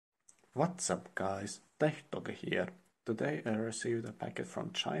What's up guys, TechDog here. Today I received a packet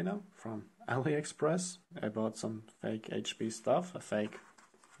from China, from AliExpress. I bought some fake HP stuff, a fake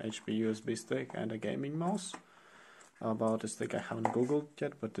HP USB stick and a gaming mouse. About the stick I haven't googled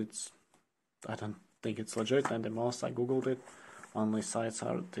yet, but I don't think it's legit, and the mouse I googled it. Only sites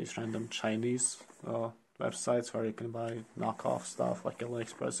are these random Chinese websites where you can buy knockoff stuff like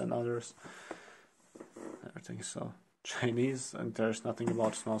AliExpress and others. Everything so Chinese, and there's nothing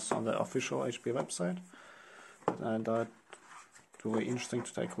about mouse on the official HP website. And it's really interesting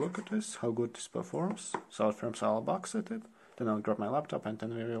to take a look at this, how good this performs. So first I'll box it, then I'll grab my laptop, and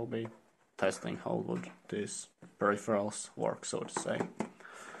then we will be testing how good these peripherals work, so to say.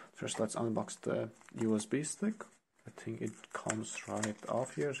 First let's unbox the USB stick. I think it comes right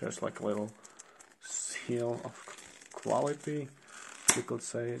off here. There's like a little seal of quality, you could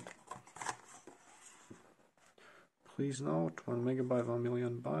say it. Please note, 1 megabyte, 1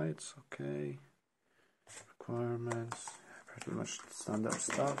 million bytes, okay. Requirements, pretty much standard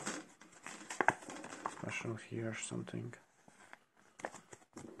stuff. Special here, something.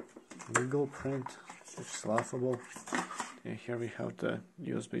 Legal print, it's laughable. Yeah, here we have the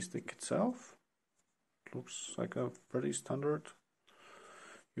USB stick itself. Looks like a pretty standard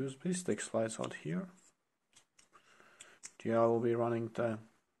USB stick. Slides out here. Yeah, I will be running the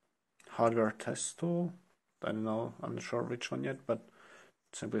hardware test tool. I don't know, I'm not sure which one yet, but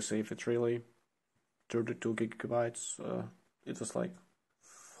simply see if it's really 32 gigabytes. It was like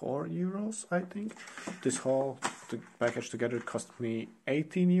 €4, I think. This whole package together cost me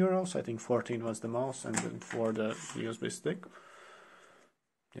 €18. I think 14 was the mouse, and then for the USB stick.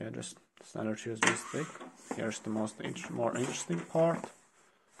 Yeah, just standard USB stick. Here's the more interesting part,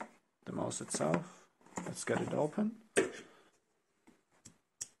 the mouse itself. Let's get it open.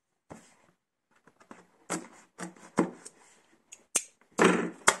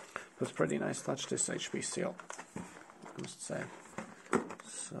 It's pretty nice touch, this HP seal, I must say.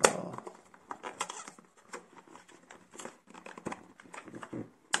 So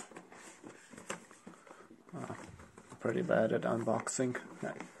pretty bad at unboxing.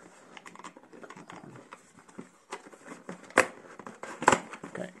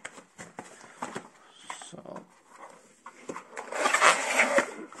 Okay, so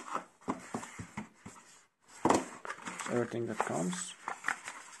everything that comes.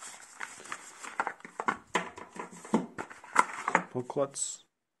 Booklets,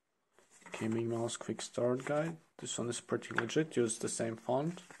 gaming mouse quick start guide. This one is pretty legit, use the same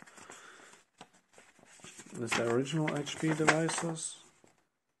font as the original HP devices.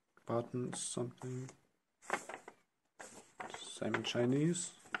 Buttons, something, same in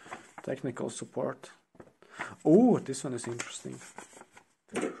Chinese. Technical support. Oh, this one is interesting.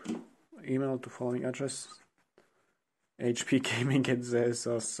 Email to following address, HP gaming at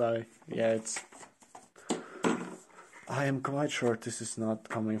ZSOSI. Yeah, I am quite sure this is not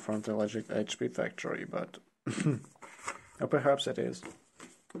coming from the legit HP factory, but or perhaps it is,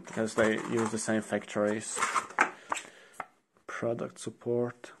 because they use the same factories. Product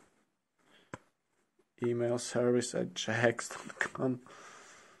support, email service at jax.com,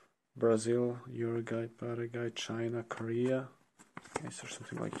 Brazil, Uruguay, Paraguay, China, Korea. Is there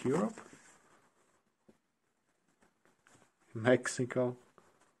something like Europe? Mexico?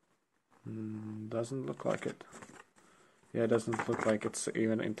 Doesn't look like it. Yeah, it doesn't look like it's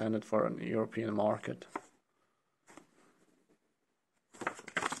even intended for an European market.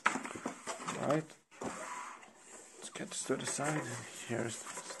 Right. Let's get this to the side. Here's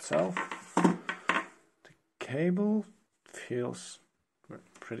itself. The cable feels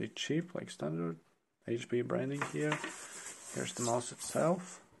pretty cheap, like standard HP branding here. Here's the mouse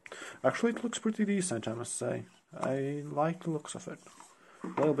itself. Actually, it looks pretty decent, I must say. I like the looks of it. A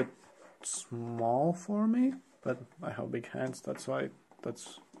little bit small for me, but I have big hands, that's why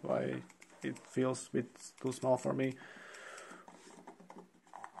it feels a bit too small for me.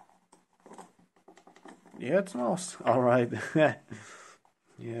 Yeah, it's a mouse. Alright.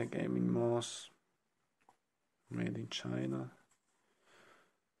 Yeah, gaming mouse. Made in China.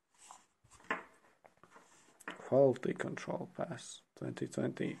 Quality control pass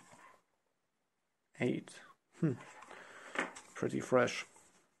 2028. Pretty fresh.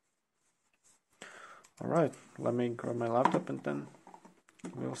 Alright, let me grab my laptop and then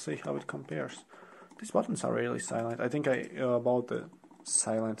we'll see how it compares. These buttons are really silent. I think I bought the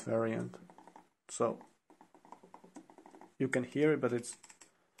silent variant, so you can hear it, but it's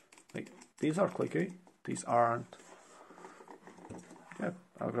like, these are clicky, these aren't. Yeah,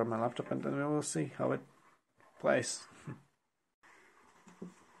 I'll grab my laptop and then we will see how it plays.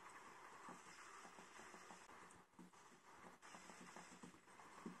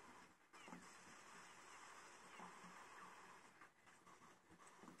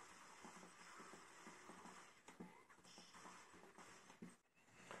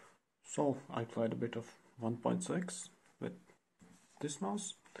 So I played a bit of 1.6 with this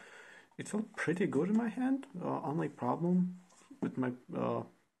mouse. It felt pretty good in my hand. Only problem with my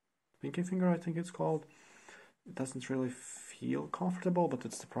pinky finger, I think it's called, it doesn't really feel comfortable, but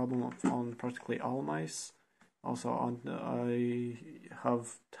it's the problem on practically all mice. Also, I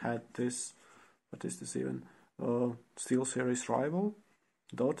have had this, what is this even? SteelSeries Rival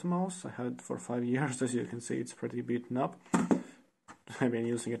Dota mouse. I had it for 5 years. As you can see, it's pretty beaten up. I've been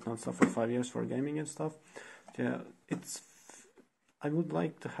using it non-stop for 5 years for gaming and stuff. Yeah, I would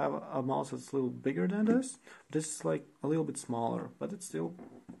like to have a mouse that's a little bigger than this. This is like a little bit smaller, but it's still,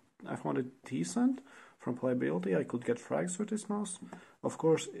 I found it decent. From playability, I could get frags with this mouse. Of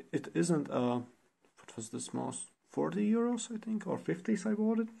course, it isn't what was this mouse? 40 euros, I think, or 50s I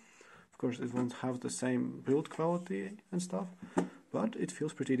bought it. Of course, it won't have the same build quality and stuff, but it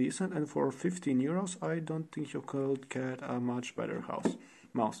feels pretty decent. And for 15 euros, I don't think you could get a much better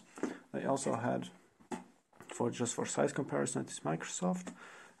mouse. I also had, just for size comparison, this Microsoft.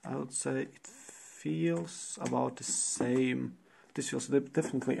 I would say it feels about the same. This feels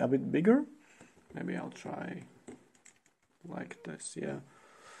definitely a bit bigger. Maybe I'll try like this, yeah.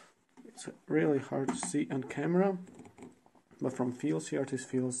 It's really hard to see on camera, but from feels here, this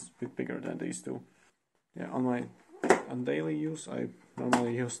feels a bit bigger than these two. Yeah, on daily use, I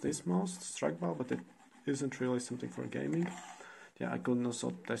normally use this mouse, trackball, but it isn't really something for gaming. Yeah, I couldn't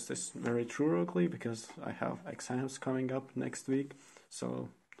also test this very thoroughly because I have exams coming up next week, so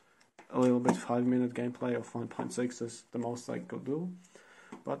a little bit 5-minute gameplay of 1.6 is the most I could do.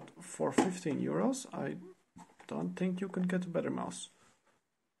 But for 15 euros, I don't think you could get a better mouse.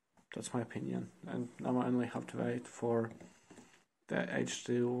 That's my opinion. And now I only have to wait for the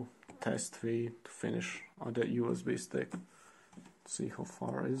H2 test fee to finish on the USB stick. See how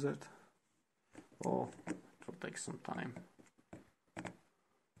far is it. Oh, it will take some time.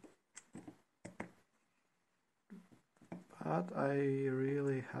 But I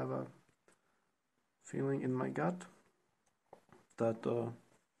really have a feeling in my gut that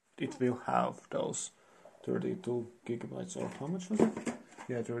it will have those 32 gigabytes, or how much was it?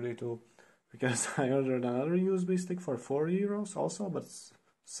 Yeah, 32. Because I ordered another USB stick for 4 euros also, but it's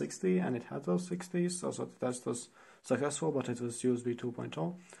 60, and it had those 60s, so the test was successful, but it was USB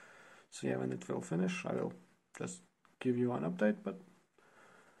 2.0. So yeah, when it will finish, I will just give you an update, but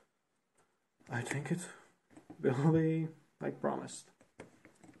I think it will be like promised.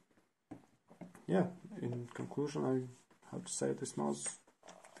 Yeah, in conclusion, I have to say this mouse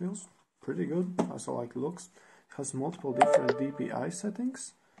feels pretty good. I also like looks. It has multiple different DPI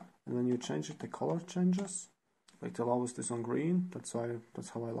settings, and when you change it, the color changes. Like it allows this on green. That's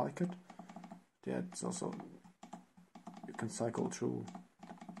how I like it. Yeah, it's also, you can cycle through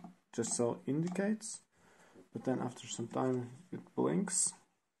just so it indicates, but then after some time it blinks,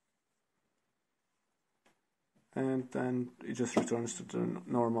 and then it just returns to the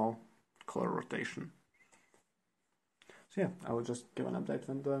normal color rotation. So yeah, I will just give an update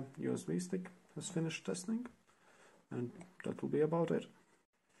when the USB stick has finished testing, and that will be about it.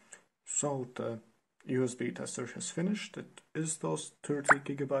 So the USB tester has finished. It is those 30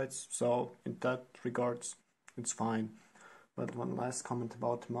 gigabytes, so in that regards it's fine. But one last comment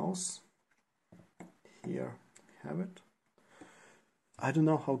about the mouse. Here we have it. I don't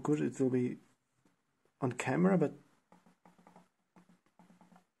know how good it will be on camera, but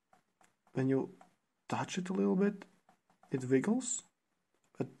when you touch it a little bit, it wiggles,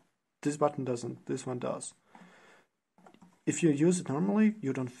 but this button doesn't, this one does. If you use it normally,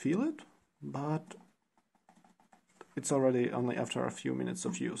 you don't feel it, but it's already only after a few minutes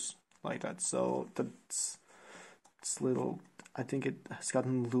of use like that, so it's little, I think it has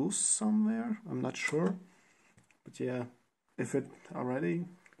gotten loose somewhere, I'm not sure, but yeah, if it already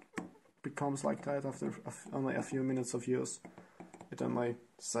becomes like that after only a few minutes of use, it only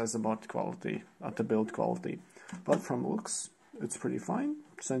says about quality, the build quality. But from looks, it's pretty fine.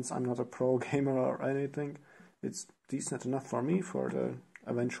 Since I'm not a pro gamer or anything, it's decent enough for me for the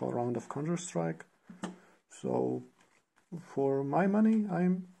eventual round of Counter-Strike. So for my money,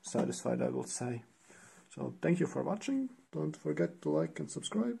 I'm satisfied, I will say. So thank you for watching. Don't forget to like and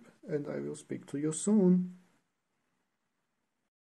subscribe, and I will speak to you soon.